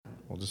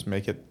just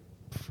make it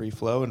free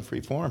flow and free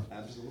form.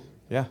 Absolutely.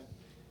 Yeah.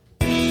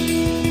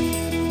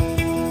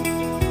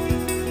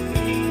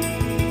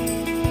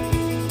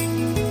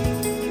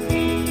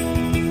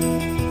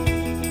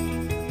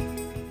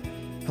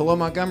 Hello,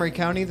 Montgomery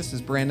County. This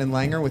is Brandon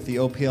Langer with the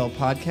OPL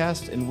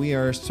Podcast, and we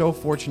are so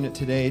fortunate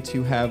today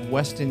to have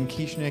Weston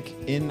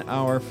Kieschnick in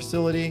our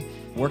facility,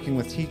 working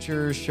with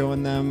teachers,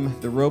 showing them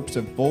the ropes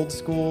of Bold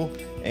School,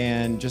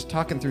 and just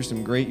talking through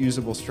some great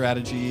usable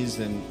strategies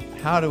and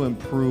how to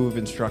improve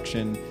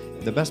instruction.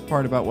 The best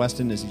part about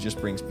Weston is he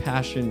just brings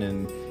passion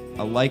and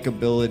a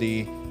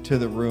likability to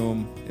the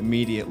room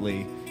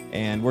immediately.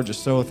 And we're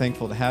just so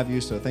thankful to have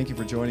you. So thank you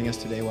for joining us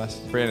today, Wes.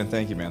 Brandon,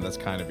 thank you, man. That's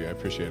kind of you. I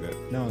appreciate it.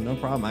 No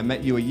problem. I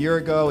met you a year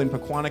ago in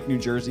Pequannock, New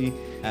Jersey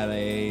at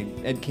a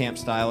ed camp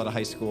style at a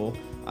high school.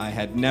 I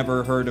had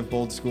never heard of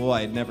Bold School.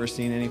 I had never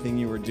seen anything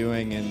you were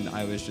doing, and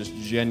I was just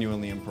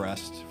genuinely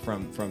impressed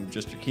from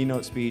just your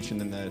keynote speech and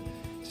then the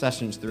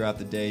sessions throughout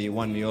the day. You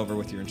won me over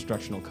with your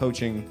instructional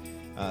coaching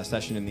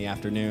session in the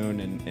afternoon,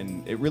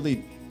 and it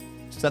really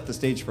set the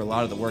stage for a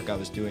lot of the work I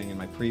was doing in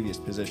my previous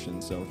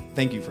position. So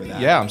thank you for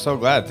that. Yeah, I'm so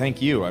glad.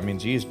 Thank you. I mean,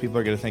 geez, people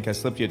are going to think I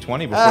slipped you a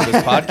 20 before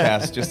this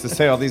podcast just to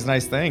say all these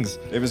nice things.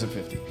 It was a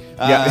 50.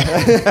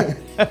 Yeah.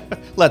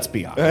 Let's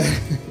be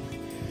honest.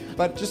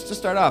 But just to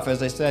start off,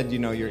 as I said,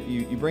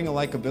 you bring a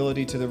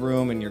likability to the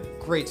room and you're a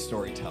great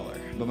storyteller.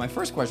 But my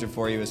first question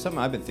for you is something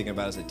I've been thinking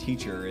about as a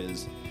teacher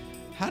is,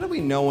 how do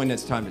we know when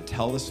it's time to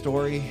tell the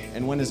story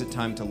and when is it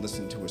time to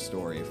listen to a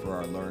story for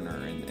our learner?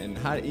 And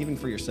how, even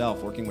for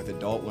yourself, working with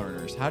adult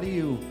learners, how do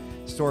you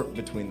sort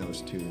between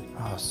those two?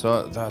 Oh,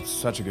 so that's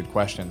such a good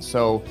question.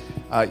 So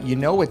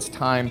it's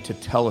time to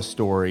tell a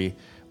story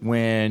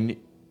when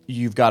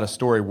you've got a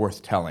story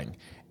worth telling.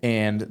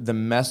 And the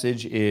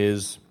message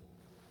is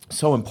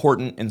so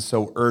important and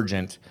so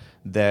urgent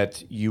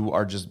that you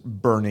are just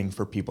burning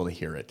for people to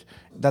hear it.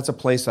 That's a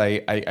place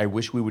I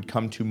wish we would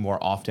come to more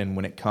often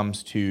when it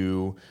comes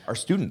to our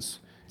students.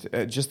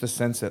 Just the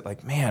sense that,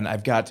 like, man,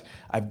 I've got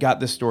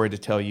this story to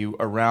tell you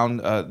around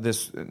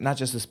this, not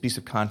just this piece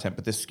of content,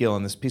 but this skill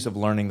and this piece of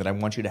learning that I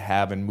want you to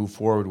have and move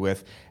forward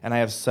with. And I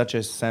have such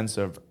a sense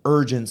of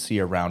urgency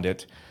around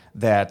it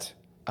that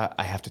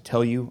I have to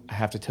tell you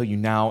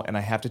now, and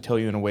I have to tell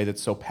you in a way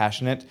that's so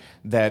passionate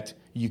that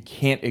you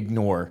can't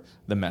ignore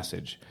the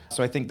message.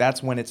 So I think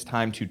that's when it's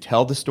time to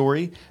tell the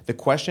story. The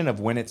question of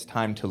when it's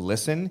time to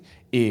listen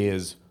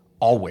is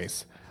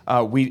always.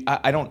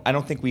 I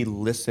don't think we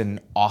listen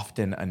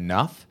often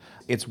enough.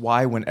 It's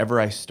why whenever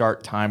I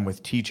start time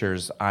with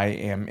teachers, I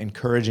am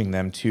encouraging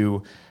them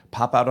to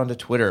pop out onto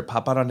Twitter,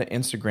 pop out onto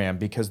Instagram,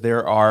 because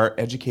there are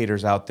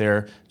educators out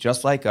there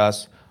just like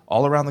us,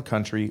 all around the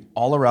country,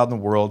 all around the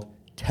world,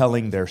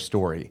 telling their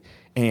story.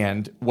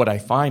 And what I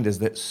find is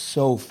that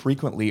so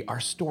frequently our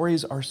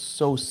stories are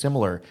so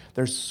similar.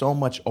 There's so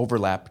much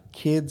overlap.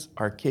 Kids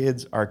are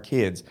kids are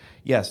kids.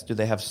 Yes, do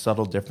they have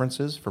subtle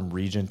differences from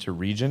region to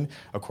region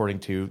according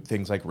to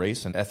things like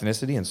race and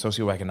ethnicity and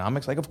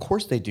socioeconomics? Like, of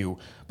course they do.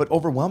 But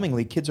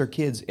overwhelmingly, kids are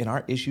kids, and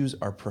our issues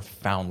are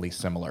profoundly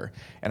similar.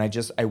 And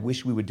I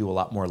wish we would do a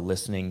lot more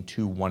listening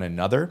to one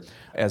another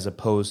as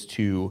opposed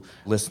to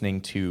listening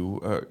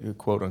to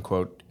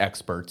quote-unquote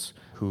experts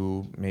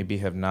who maybe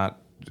have not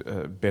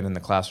been in the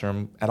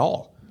classroom at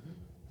all.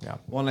 Yeah.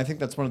 Well, and I think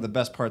that's one of the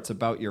best parts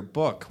about your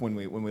book. When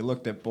we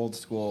looked at Bold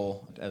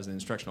School as an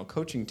instructional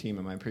coaching team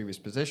in my previous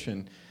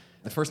position,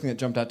 the first thing that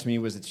jumped out to me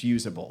was it's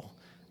usable.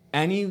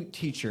 Any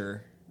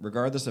teacher,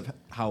 regardless of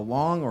how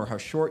long or how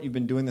short you've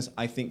been doing this,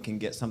 I think can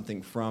get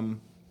something from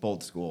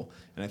Bold School.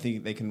 And I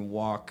think they can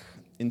walk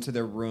into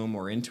their room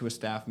or into a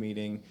staff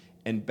meeting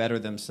and better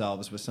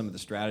themselves with some of the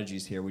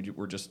strategies here.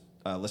 We're just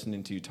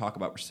listening to you talk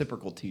about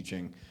reciprocal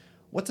teaching.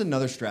 What's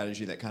another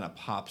strategy that kind of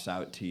pops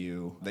out to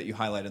you that you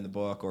highlight in the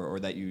book or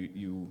that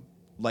you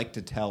like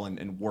to tell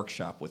and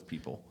workshop with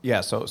people?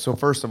 Yeah, so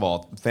first of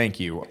all, thank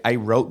you. I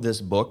wrote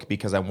this book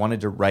because I wanted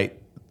to write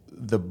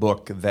the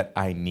book that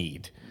I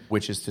need,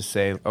 which is to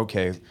say,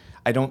 okay,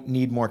 I don't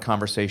need more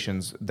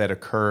conversations that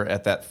occur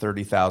at that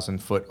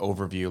 30,000-foot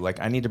overview. Like,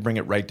 I need to bring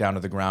it right down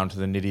to the ground, to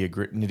the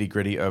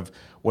nitty-gritty of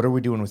what are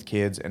we doing with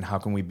kids and how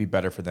can we be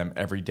better for them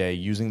every day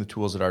using the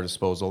tools at our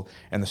disposal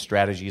and the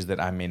strategies that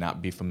I may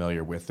not be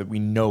familiar with that we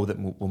know that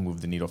will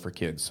move the needle for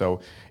kids. So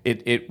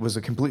it was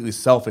a completely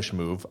selfish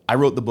move. I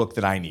wrote the book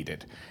that I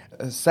needed.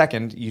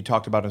 Second, you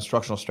talked about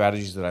instructional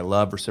strategies that I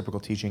love.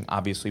 Reciprocal teaching,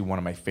 obviously one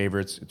of my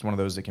favorites. It's one of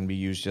those that can be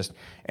used just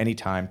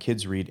anytime.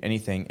 Kids read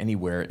anything,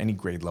 anywhere, any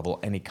grade level,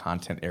 any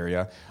content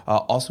area.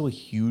 Also a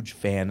huge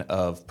fan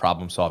of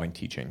problem-solving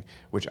teaching,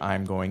 which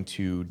I'm going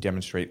to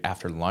demonstrate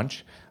after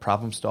lunch.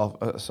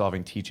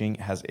 Problem-solving teaching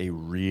has a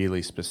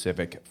really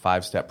specific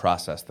 5-step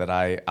process that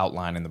I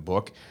outline in the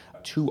book.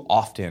 Too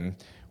often,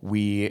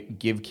 we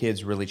give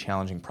kids really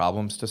challenging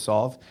problems to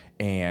solve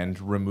and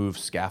remove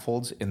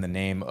scaffolds in the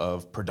name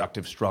of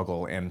productive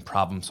struggle and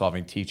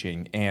problem-solving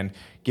teaching. And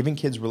giving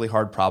kids really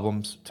hard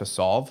problems to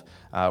solve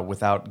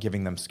without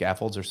giving them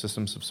scaffolds or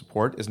systems of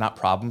support is not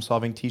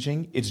problem-solving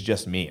teaching, it's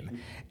just mean.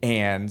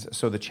 And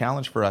so the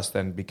challenge for us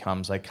then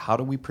becomes, like, how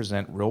do we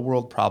present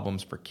real-world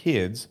problems for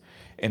kids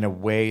in a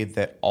way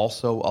that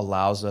also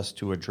allows us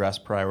to address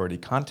priority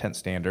content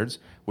standards,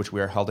 which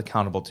we are held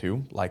accountable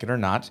to, like it or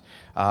not,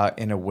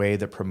 in a way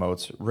that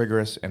promotes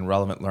rigorous and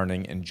relevant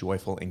learning in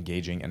joyful,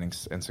 engaging,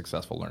 and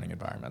successful learning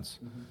environments.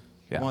 Mm-hmm.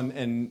 Yeah. Well,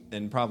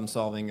 and problem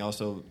solving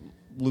also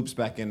loops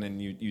back in,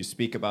 and you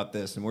speak about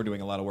this, and we're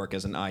doing a lot of work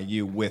as an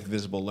IU with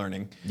visible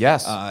learning.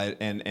 Yes.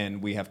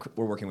 And we're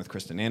working with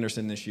Kristen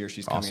Anderson this year.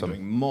 She's coming Awesome. and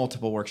doing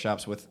multiple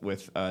workshops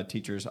with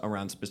teachers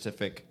around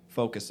specific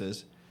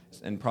focuses,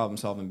 and problem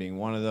solving being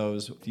one of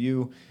those. With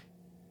you,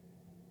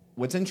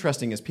 what's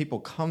interesting is people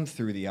come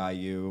through the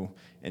IU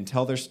and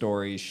tell their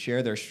stories,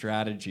 share their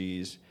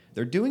strategies.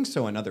 They're doing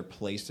so in other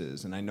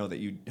places, and I know that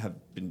you have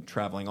been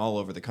traveling all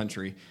over the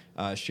country,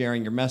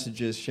 sharing your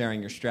messages,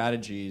 sharing your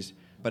strategies.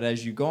 But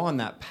as you go on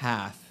that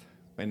path,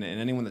 and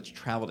anyone that's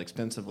traveled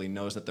extensively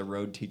knows that the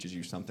road teaches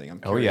you something. I'm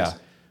curious. Oh, yeah.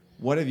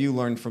 What have you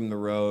learned from the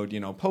road?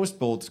 Post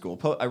Bold School.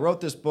 I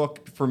wrote this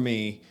book for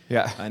me.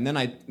 Yeah. And then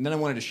I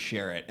wanted to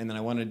share it, and then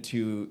I wanted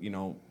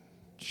to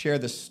share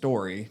the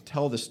story,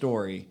 tell the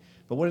story.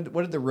 But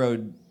what did the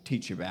road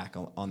teach you back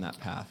on that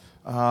path?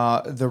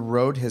 The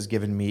road has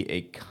given me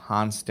a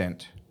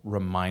constant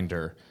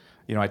reminder.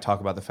 I talk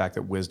about the fact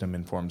that wisdom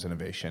informs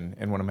innovation,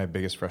 and one of my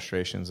biggest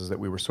frustrations is that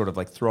we were sort of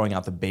like throwing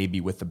out the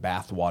baby with the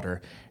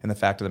bathwater. And the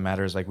fact of the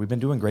matter is, like, we've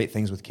been doing great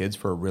things with kids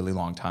for a really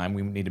long time.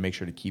 We need to make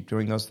sure to keep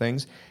doing those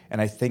things.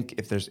 And I think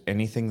if there's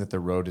anything that the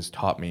road has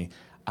taught me,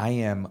 I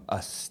am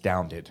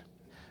astounded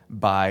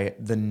by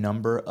the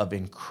number of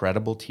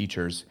incredible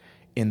teachers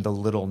in the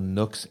little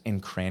nooks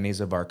and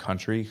crannies of our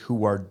country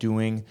who are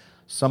doing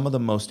some of the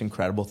most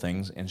incredible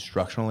things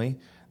instructionally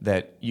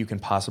that you can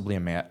possibly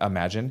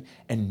imagine,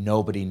 and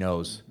nobody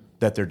knows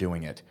that they're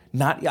doing it.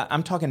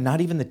 I'm talking not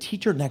even the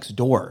teacher next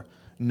door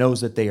knows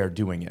that they are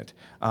doing it.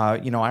 I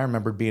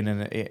remember being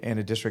in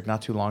a district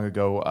not too long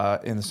ago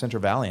in the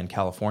Central Valley in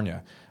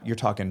California. You're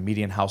talking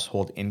median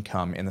household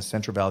income in the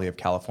Central Valley of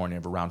California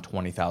of around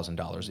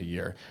 $20,000 a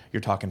year.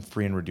 You're talking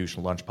free and reduced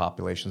lunch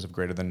populations of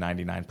greater than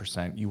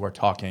 99%. You are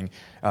talking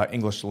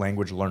English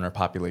language learner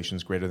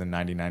populations greater than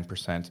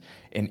 99%.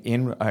 And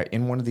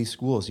in one of these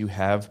schools, you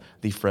have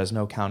the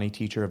Fresno County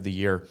Teacher of the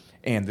Year.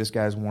 And this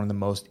guy is one of the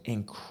most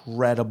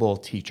incredible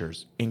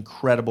teachers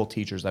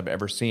I've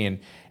ever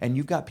seen. And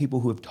you've got people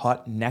who have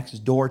taught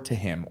next door to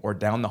him or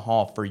down the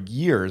hall for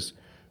years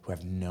who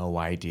have no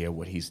idea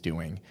what he's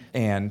doing.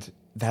 And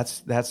that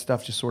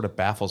stuff just sort of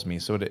baffles me.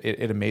 So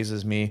it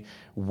amazes me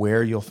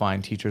where you'll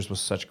find teachers with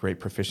such great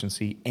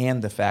proficiency,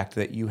 and the fact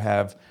that you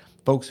have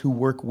folks who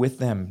work with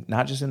them,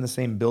 not just in the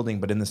same building,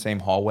 but in the same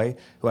hallway,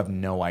 who have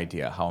no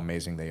idea how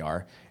amazing they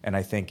are. And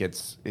I think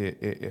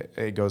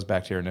it goes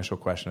back to your initial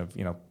question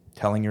of,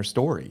 telling your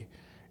story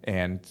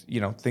and,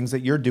 things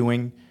that you're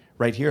doing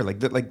right here.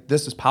 Like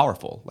this is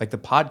powerful. Like the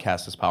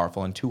podcast is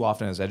powerful. And too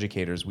often as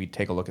educators, we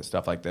take a look at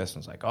stuff like this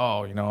and it's like,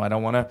 oh, I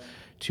don't want to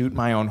toot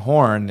my own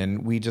horn.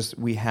 And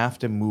we have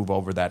to move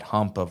over that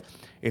hump of,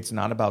 it's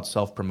not about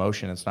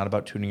self-promotion. It's not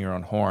about tooting your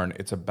own horn.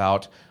 It's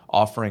about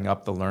offering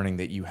up the learning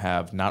that you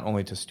have, not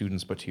only to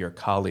students, but to your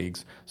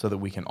colleagues, so that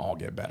we can all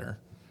get better.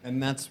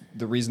 And that's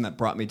the reason that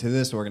brought me to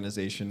this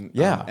organization.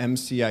 Yeah.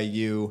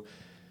 MCIU,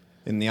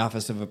 in the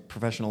Office of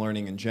Professional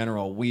Learning in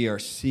general, we are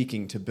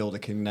seeking to build a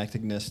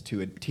connectedness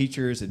to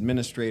teachers,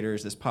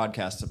 administrators. This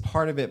podcast is a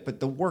part of it,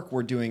 but the work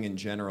we're doing in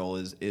general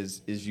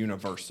is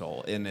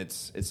universal, and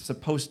it's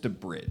supposed to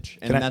bridge.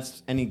 And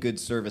that's any good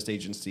service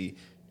agency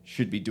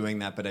should be doing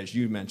that. But as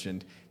you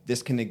mentioned,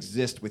 this can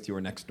exist with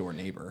your next door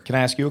neighbor. Can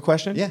I ask you a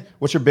question? Yeah.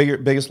 What's your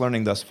biggest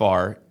learning thus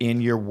far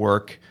in your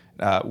work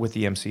with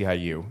the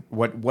MCIU?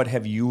 What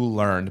have you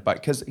learned?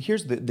 Because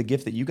here's the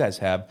gift that you guys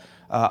have.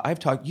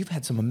 You've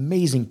had some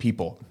amazing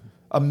people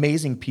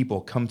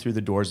come through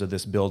the doors of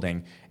this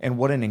building, and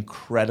what an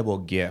incredible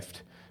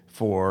gift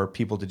for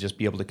people to just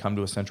be able to come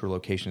to a central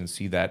location and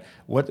see that.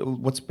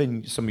 What's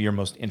been some of your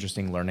most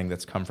interesting learning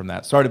that's come from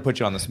that? Sorry to put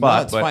you on the spot.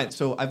 No, it's fine.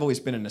 So I've always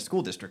been in a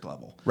school district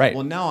level. Right.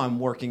 Well, now I'm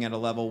working at a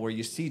level where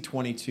you see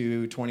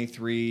 22,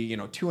 23,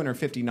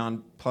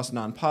 250 plus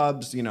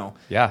non-pubs,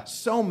 Yeah.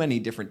 So many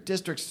different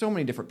districts, so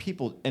many different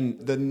people.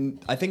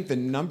 And I think the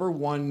number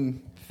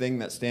one thing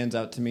that stands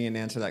out to me in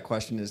answer to that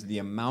question is the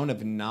amount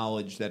of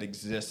knowledge that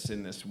exists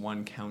in this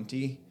one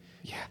county.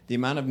 Yeah. The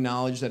amount of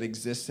knowledge that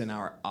exists in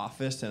our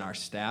office and our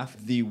staff,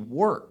 the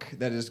work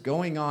that is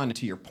going on,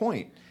 to your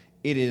point,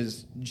 it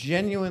is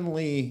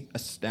genuinely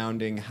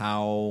astounding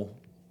how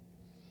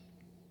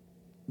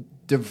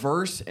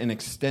diverse and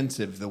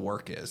extensive the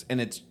work is. And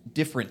it's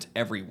different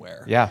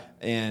everywhere. Yeah.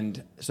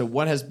 And so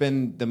what has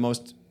been the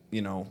most,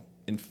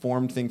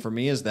 informed thing for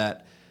me is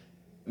that,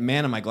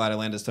 man, am I glad I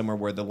landed somewhere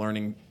where the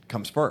learning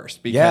comes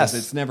first, because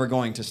it's never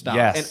going to stop.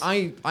 Yes.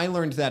 And I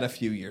learned that a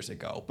few years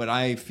ago, but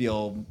I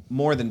feel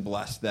more than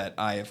blessed that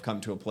I have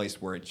come to a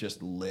place where it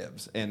just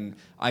lives. And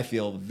I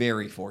feel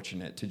very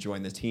fortunate to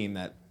join the team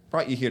that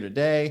brought you here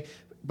today,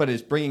 but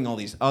is bringing all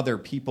these other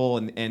people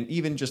and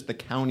even just the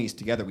counties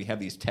together. We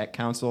have these tech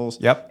councils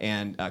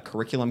and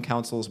curriculum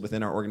councils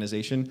within our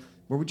organization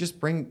where we just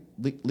bring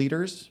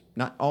leaders,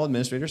 not all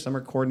administrators, some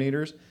are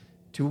coordinators,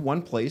 to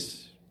one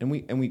place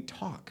and we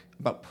talk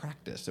about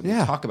practice, and we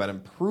Yeah. talk about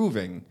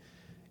improving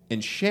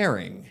and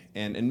sharing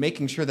and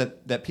making sure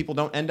that people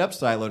don't end up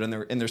siloed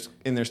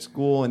in their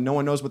school and no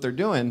one knows what they're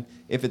doing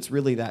if it's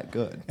really that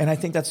good. And I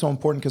think that's so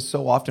important because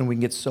so often we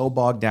can get so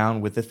bogged down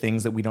with the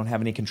things that we don't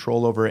have any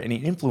control over, any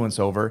influence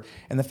over.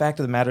 And the fact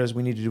of the matter is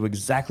we need to do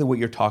exactly what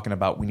you're talking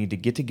about. We need to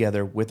get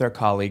together with our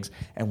colleagues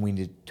and we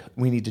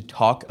need to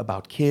talk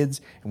about kids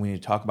and we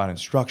need to talk about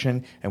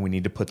instruction and we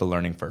need to put the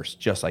learning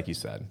first, just like you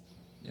said.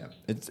 Yeah,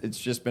 it's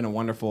just been a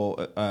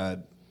wonderful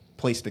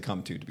place to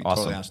come to be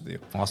totally honest with you.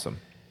 Awesome.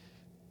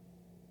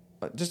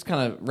 Just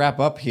kind of wrap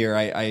up here.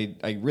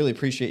 I really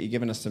appreciate you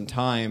giving us some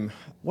time.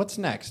 What's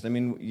next? I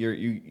mean,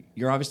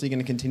 you're obviously going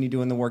to continue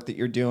doing the work that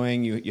you're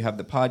doing. You have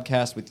the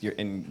podcast with your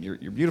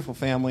beautiful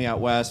family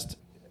out west.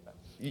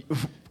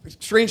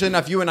 Strangely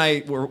enough, you and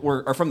I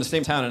are from the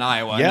same town in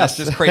Iowa. Yes. And that's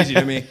just crazy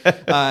to me.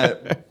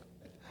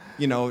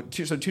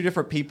 Two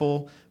different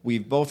people.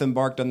 We've both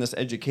embarked on this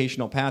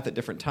educational path at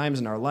different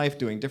times in our life,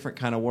 doing different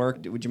kind of work.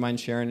 Would you mind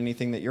sharing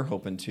anything that you're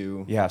hoping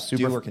to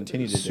do or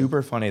continue to do?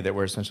 Super funny that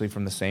we're essentially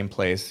from the same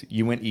place.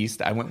 You went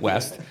east, I went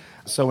west.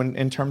 So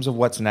in terms of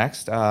what's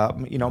next,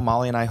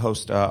 Molly and I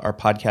host our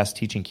podcast,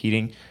 Teaching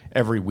Keating,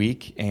 every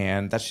week,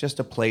 and that's just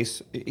a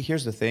place.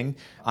 Here's the thing: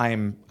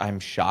 I'm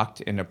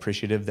shocked and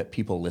appreciative that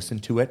people listen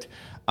to it.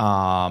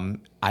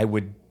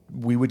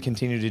 We would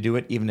continue to do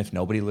it even if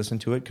nobody listened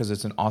to it because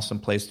it's an awesome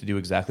place to do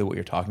exactly what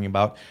you're talking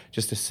about,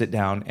 just to sit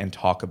down and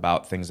talk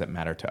about things that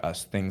matter to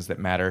us, things that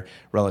matter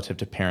relative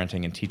to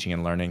parenting and teaching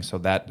and learning. So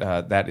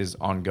that is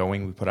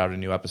ongoing. We put out a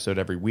new episode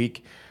every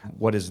week.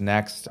 What is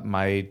next?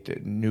 My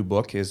new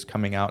book is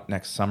coming out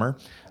next summer,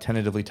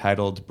 tentatively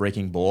titled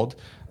Breaking Bold.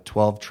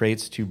 12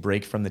 traits to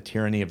break from the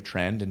tyranny of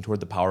trend and toward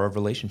the power of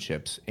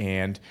relationships.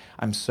 And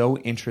I'm so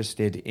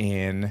interested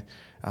in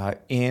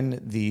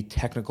the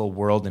technical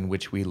world in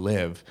which we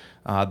live,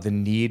 the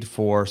need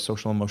for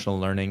social emotional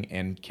learning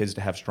and kids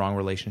to have strong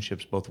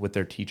relationships both with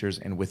their teachers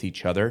and with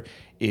each other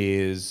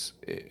is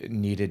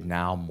needed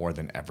now more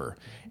than ever.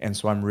 And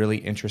so I'm really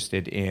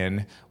interested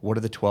in what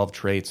are the 12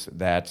 traits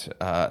that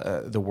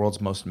the world's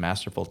most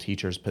masterful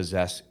teachers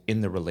possess in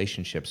the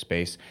relationship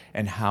space,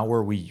 and how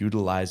are we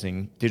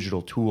utilizing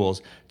digital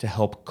tools to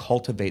help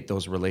cultivate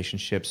those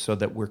relationships so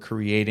that we're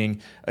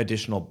creating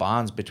additional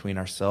bonds between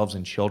ourselves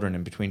and children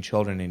and between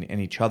children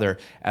and each other,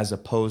 as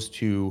opposed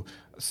to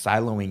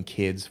siloing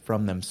kids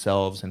from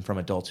themselves and from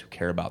adults who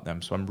care about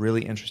them. So I'm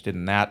really interested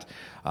in that.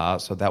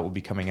 So that will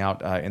be coming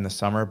out in the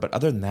summer. But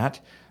other than that,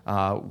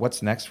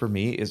 what's next for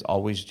me is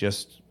always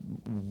just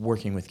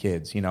working with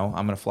kids. I'm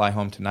going to fly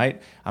home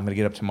tonight. I'm going to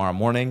get up tomorrow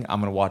morning. I'm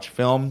going to watch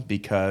film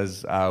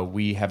because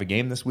we have a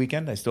game this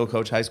weekend. I still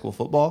coach high school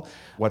football.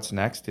 What's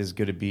next is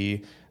going to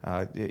be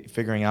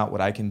figuring out what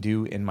I can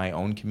do in my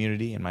own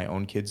community, in my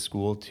own kids'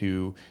 school,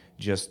 to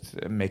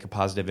just make a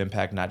positive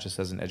impact, not just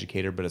as an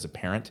educator, but as a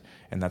parent.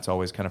 And that's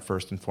always kind of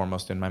first and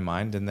foremost in my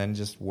mind. And then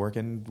just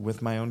working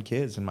with my own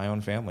kids and my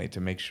own family to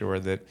make sure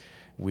that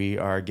we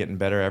are getting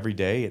better every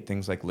day at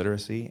things like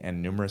literacy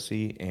and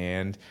numeracy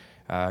and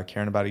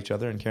caring about each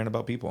other and caring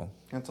about people.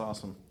 That's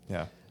awesome.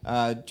 Yeah.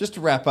 Just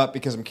to wrap up,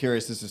 because I'm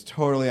curious, this is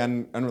totally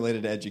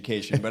unrelated to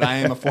education, but I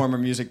am a former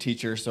music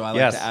teacher, so I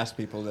like to ask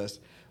people this.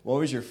 What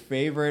was your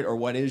favorite, or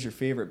what is your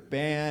favorite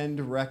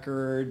band,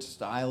 record,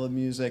 style of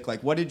music?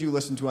 Like, what did you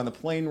listen to on the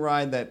plane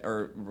ride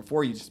or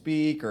before you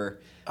speak, or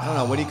I don't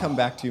know, what do you come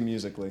back to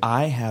musically?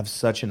 I have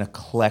such an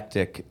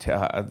eclectic,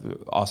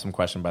 awesome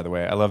question, by the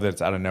way. I love that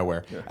it's out of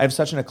nowhere. Yeah. I have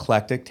such an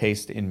eclectic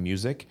taste in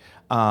music.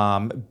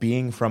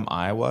 Being from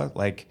Iowa,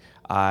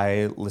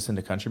 I listen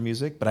to country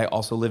music, but I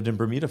also lived in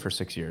Bermuda for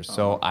 6 years.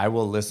 So I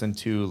will listen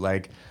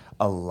to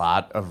a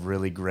lot of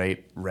really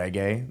great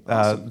reggae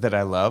that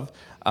I love.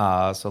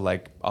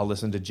 I'll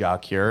listen to Ja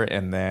Cure,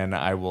 and then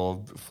I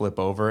will flip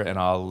over and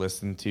I'll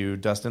listen to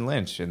Dustin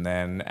Lynch. And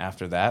then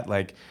after that,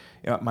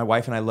 my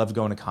wife and I love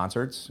going to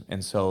concerts,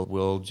 and so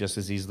we'll just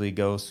as easily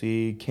go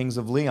see Kings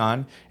of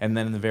Leon, and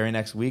then in the very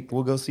next week,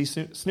 we'll go see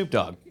Snoop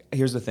Dogg.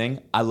 Here's the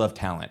thing. I love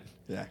talent.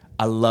 Yeah.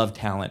 I love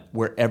talent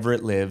wherever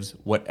it lives,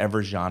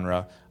 whatever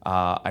genre.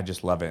 I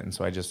just love it. And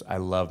so I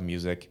love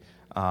music.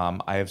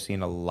 I have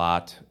seen a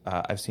lot.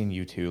 I've seen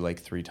U2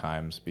 3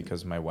 times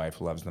because my wife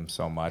loves them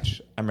so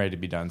much. I'm ready to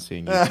be done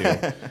seeing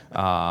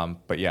U2.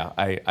 But yeah,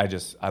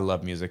 I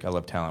love music. I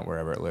love talent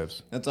wherever it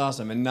lives. That's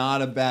awesome, and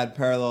not a bad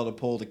parallel to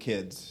pull to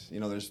kids.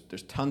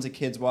 There's tons of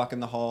kids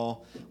walking the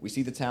hall. We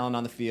see the talent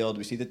on the field.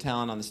 We see the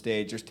talent on the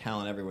stage. There's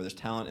talent everywhere. There's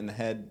talent in the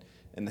head.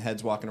 And the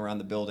heads walking around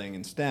the building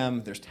in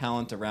STEM. There's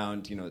talent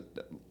around,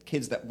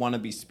 kids that want to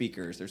be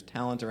speakers. There's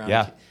talent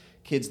around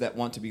kids that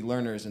want to be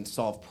learners and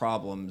solve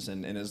problems.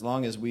 And as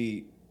long as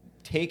we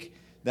take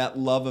that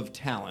love of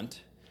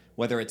talent,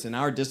 whether it's in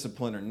our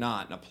discipline or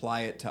not, and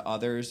apply it to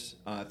others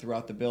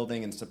throughout the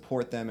building and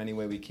support them any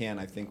way we can,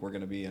 I think we're going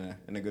to be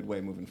in a good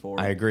way moving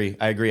forward. I agree.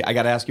 I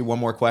got to ask you one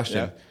more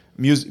question.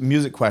 Yeah.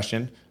 Music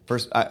question.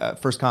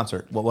 First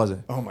concert, what was it?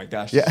 Oh my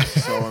gosh,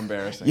 so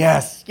embarrassing.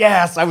 Yes,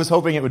 I was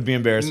hoping it would be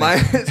embarrassing.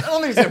 I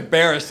don't think it's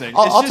embarrassing.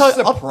 It's just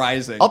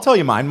surprising. I'll tell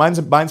you mine.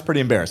 Mine's pretty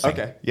embarrassing.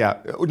 Okay. Yeah.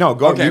 No,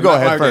 go. Okay, you go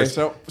ahead first.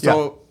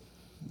 So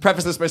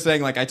preface this by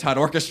saying, like, I taught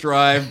orchestra.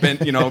 I've been,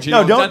 No,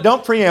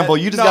 don't preamble.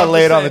 You just got to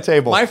lay it on the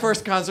table. My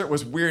first concert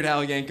was Weird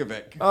Al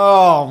Yankovic.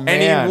 Oh,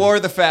 man. And he wore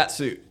the fat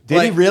suit.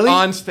 Did he really?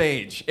 On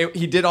stage.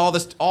 He did all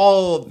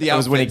the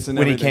outfits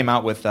when he came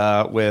out with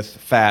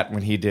Fat,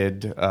 when he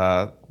did,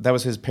 that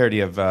was his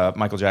parody of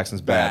Michael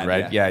Jackson's Bad,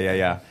 right?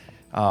 Yeah.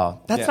 Oh,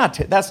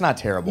 that's not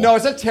terrible. No,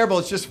 it's not terrible.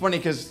 It's just funny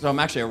because I'm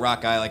actually a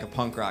rock guy, like a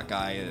punk rock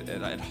guy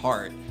at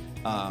heart.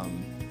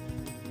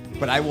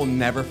 But I will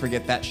never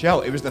forget that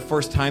show. It was the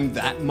first time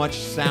that much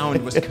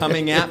sound was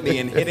coming at me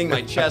and hitting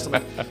my chest. I'm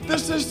like,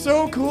 this is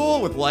so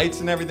cool, with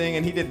lights and everything.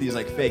 And he did these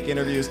like fake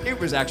interviews. It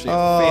was actually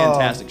a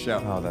fantastic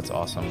show. Oh, that's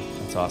awesome.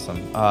 That's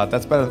awesome.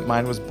 That's better.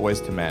 Mine was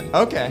Boys to Men.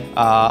 Okay.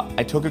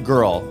 I took a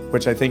girl,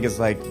 which I think is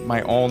like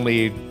my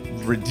only.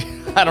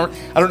 I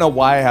don't know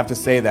why I have to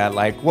say that.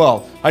 Like,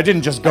 well, I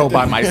didn't just go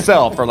by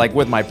myself or like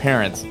with my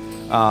parents.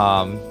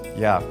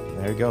 Yeah,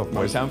 there you go.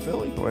 Motown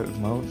Philly.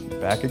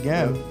 Back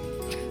again. Yeah.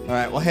 All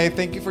right. Well, hey,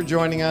 thank you for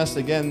joining us.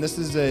 Again, this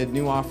is a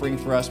new offering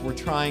for us. We're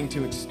trying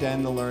to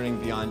extend the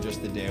learning beyond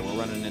just the day. We're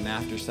running an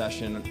after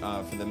session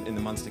for them in the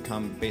months to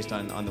come based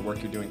on the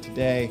work you're doing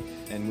today.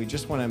 And we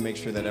just want to make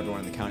sure that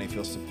everyone in the county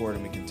feels support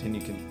and we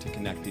continue to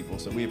connect people.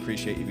 So we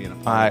appreciate you being a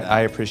part of that.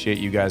 I appreciate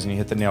you guys, and you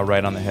hit the nail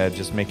right on the head,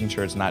 just making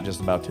sure it's not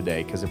just about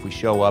today. Because if we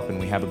show up and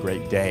we have a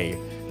great day,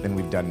 then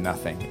we've done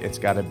nothing. It's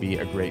got to be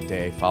a great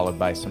day followed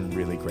by some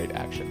really great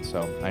action.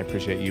 So I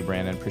appreciate you,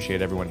 Brandon.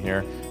 Appreciate everyone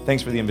here.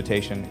 Thanks for the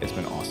invitation. It's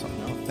been awesome.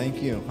 No,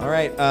 thank you. All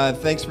right.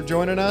 Thanks for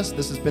joining us.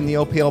 This has been the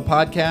OPL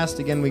Podcast.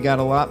 Again, we got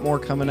a lot more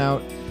coming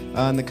out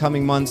in the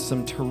coming months.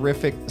 Some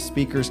terrific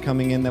speakers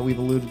coming in that we've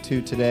alluded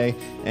to today.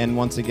 And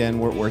once again,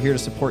 we're here to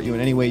support you in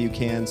any way you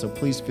can. So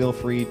please feel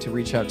free to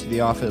reach out to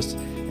the office.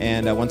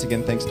 And once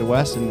again, thanks to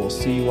Wes, and we'll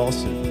see you all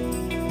soon.